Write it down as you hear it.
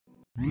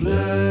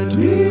Let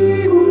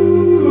me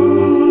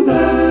Google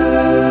that.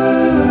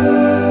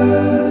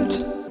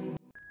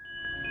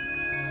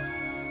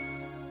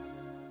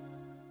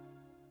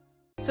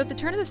 So at the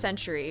turn of the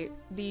century,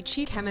 the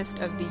chief chemist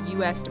of the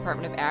U.S.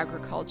 Department of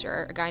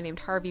Agriculture, a guy named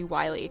Harvey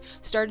Wiley,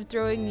 started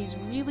throwing these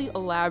really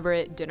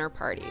elaborate dinner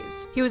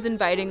parties. He was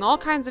inviting all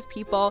kinds of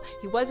people.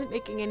 He wasn't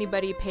making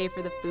anybody pay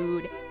for the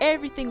food.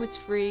 Everything was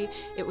free.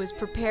 It was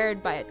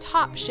prepared by a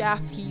top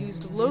chef. He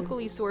used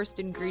locally sourced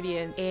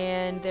ingredients,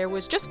 and there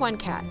was just one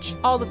catch.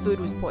 All the food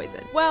was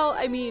poisoned. Well,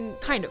 I mean,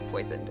 kind of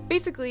poisoned.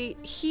 Basically,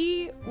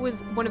 he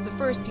was one of the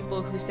first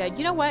people who said,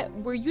 you know what,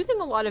 we're using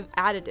a lot of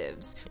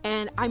additives,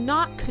 and I'm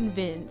not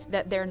convinced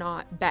that they're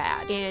not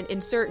bad. And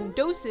in certain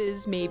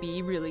doses,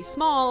 maybe really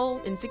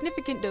small,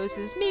 insignificant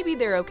doses, maybe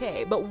they're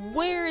okay. But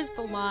where is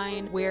the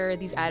line where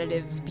these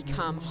additives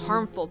become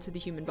harmful to the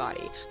human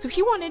body? So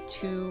he wanted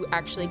to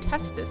actually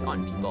test this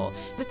on people.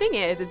 The thing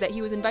is that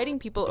he was inviting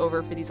people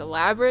over for these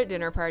elaborate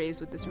dinner parties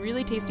with this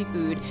really tasty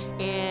food,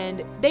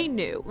 and they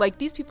knew, like,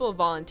 these people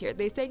volunteered.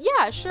 They said,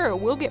 yeah, sure,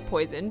 we'll get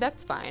poisoned,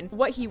 that's fine.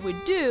 What he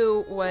would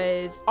do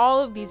was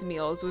all of these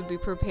meals would be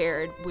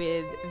prepared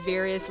with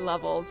various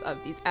levels of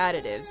these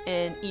additives,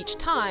 and each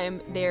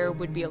time there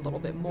would be a little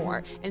bit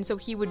more. And so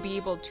he would be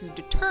able to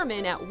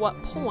determine at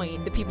what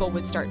point the people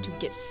would start to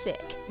get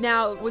sick.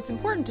 Now, what's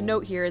important to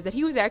note here is that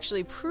he was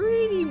actually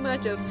pretty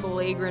much a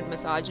flagrant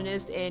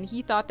misogynist, and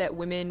he thought that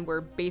women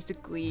were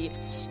basically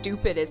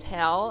stupid as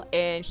hell,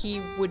 and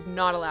he would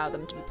not allow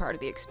them to be part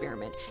of the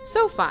experiment.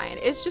 So fine,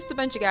 it's just a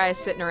bunch of guys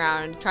sitting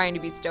around trying to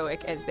be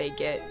stoic as they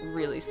get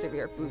really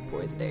severe food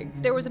poisoning.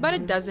 There was about a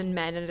dozen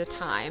men at a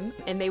time,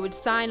 and they would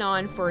sign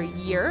on for a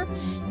year.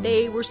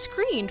 They were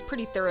screened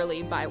pretty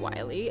thoroughly by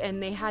Wiley,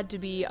 and they had to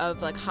be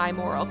of like high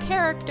moral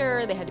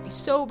character, they had to be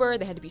sober,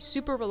 they had to be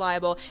super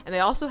reliable, and they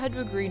also had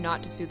to agree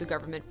not to sue the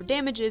government for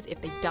damages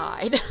if they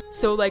died.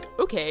 So like,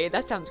 okay,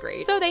 that sounds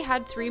great. So they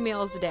had 3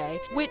 meals a day,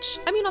 which,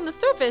 I mean, on the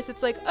surface,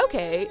 it's like,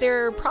 okay,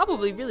 they're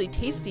probably really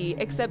tasty,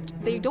 except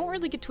they don't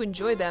really get to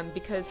enjoy them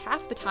because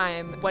half the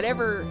time,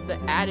 whatever the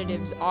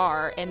additives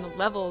are and the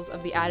levels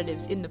of the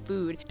additives in the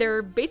food,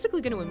 they're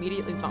basically going to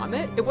immediately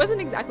vomit. It wasn't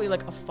exactly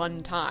like a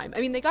fun time. I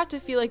mean, they got to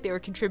feel like they were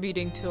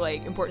contributing to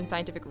like important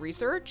scientific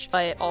research,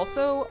 but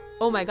also,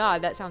 oh my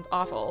god, that sounds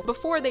awful.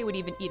 Before they would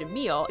even eat a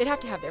meal, they'd have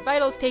to have their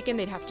vitals taken,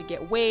 they'd have to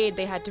get weighed,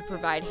 they had to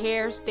provide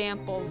hair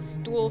samples,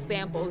 stool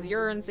samples,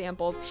 urine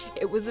samples.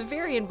 It was a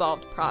very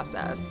involved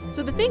process.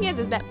 So the thing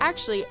is that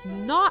actually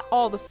not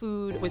all the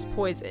food was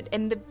poisoned,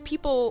 and the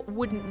people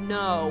wouldn't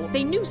know.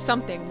 They knew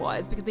something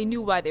was because they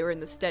knew why they were in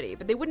the study,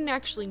 but they wouldn't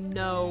actually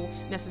know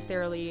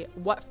necessarily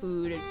what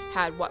food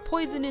had what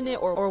poison in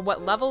it or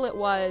what level it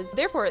was.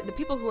 Therefore, the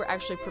people who were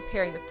actually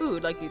preparing the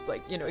food, like these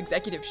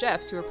executive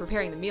chefs who were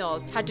preparing the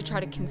meals, had to try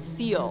to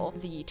conceal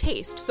the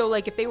taste. So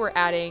like if they were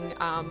adding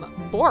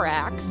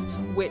borax,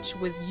 which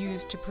was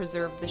used to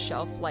preserve the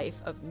shelf life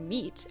of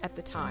meat at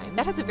the time,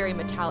 that has a very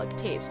metallic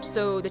taste.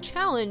 So the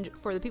challenge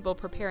for the people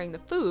preparing the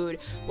food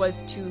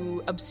was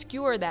to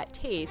obscure that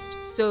taste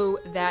so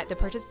that the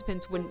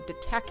participants wouldn't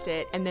detect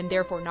it and then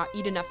therefore not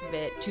eat enough of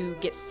it to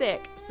get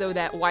sick so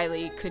that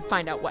Wiley could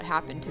find out what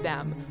happened to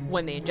them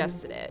when they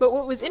ingested it. But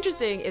what was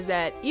interesting is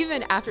that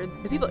even after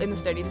the people in the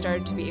study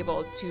started to be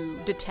able to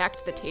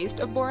detect the taste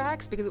of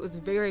borax, because it was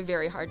very,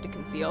 very hard to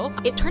conceal,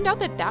 it turned out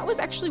that that was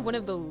actually one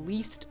of the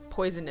least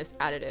poisonous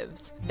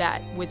additives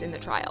that was in the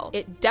trial.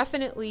 It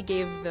definitely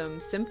gave them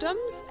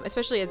symptoms,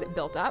 especially as it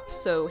built up,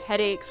 so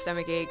headaches,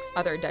 stomach aches,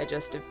 other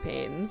digestive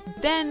pains.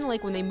 Then,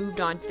 like when they moved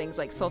on to things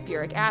like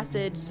sulfuric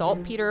acid,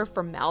 saltpeter,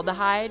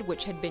 formaldehyde,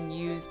 which had been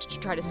used to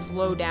try to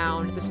slow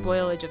down the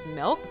spoilage of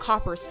milk,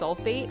 copper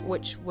sulfate,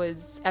 which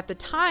was at the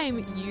time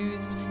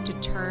used to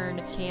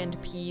turn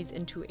canned peas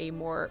into a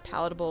more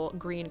palatable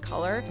green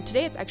color.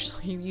 Today it's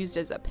actually used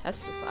as a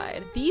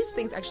pesticide. These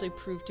things actually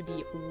proved to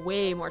be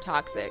way more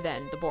toxic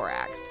than the borax.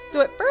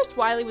 So at first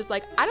Wiley was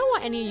like, I don't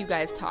want any of you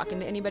guys talking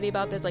to anybody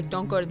about this, like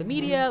don't go to the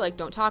media, like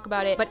don't talk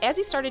about it. But as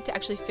he started to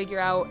actually figure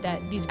out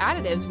that these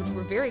additives, which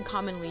were very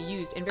commonly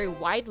used and very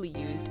widely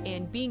used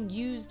and being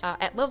used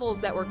at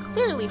levels that were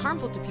clearly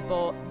harmful to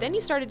people, then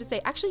he started to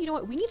say, actually, you know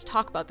what, we need to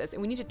talk about this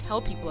and we need to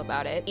tell people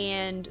about it.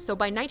 And so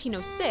by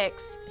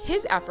 1906,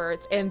 his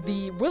efforts and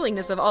the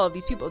willingness of all of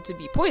these people to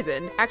be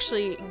poisoned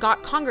actually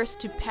got Congress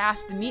to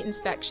pass the Meat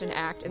Inspection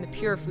Act and the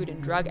Pure Food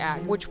and Drug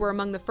Act, which were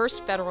among the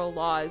first federal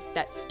laws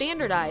that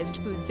standardized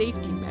food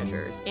safety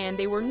measures, and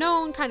they were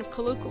known kind of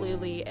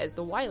colloquially as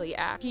the Wiley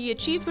Act. He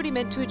achieved what he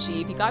meant to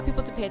achieve, he got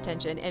people to pay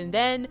attention, and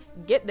then,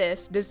 get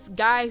this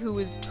guy who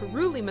was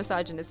truly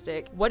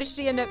misogynistic, what did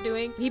he end up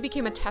doing? He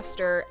became a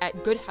tester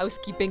at Good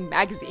Housekeeping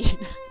magazine.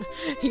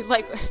 He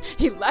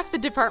left the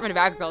Department of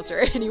Agriculture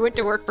and he went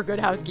to work for Good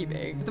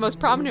Housekeeping, the most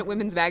prominent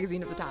women's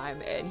magazine of the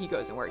time, and he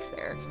goes and works works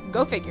there.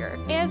 Go figure.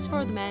 As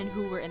for the men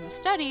who were in the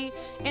study,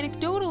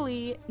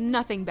 anecdotally,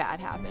 nothing bad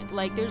happened.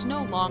 Like, there's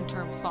no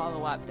long-term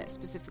follow-up that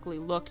specifically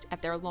looked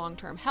at their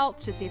long-term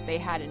health to see if they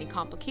had any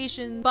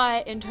complications,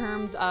 but in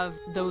terms of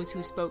those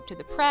who spoke to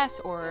the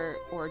press or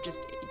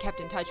just kept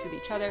in touch with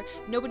each other,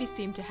 nobody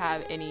seemed to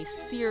have any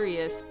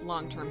serious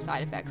long-term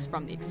side effects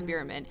from the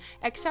experiment,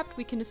 except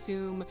we can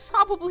assume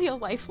probably a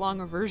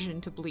lifelong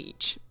aversion to bleach.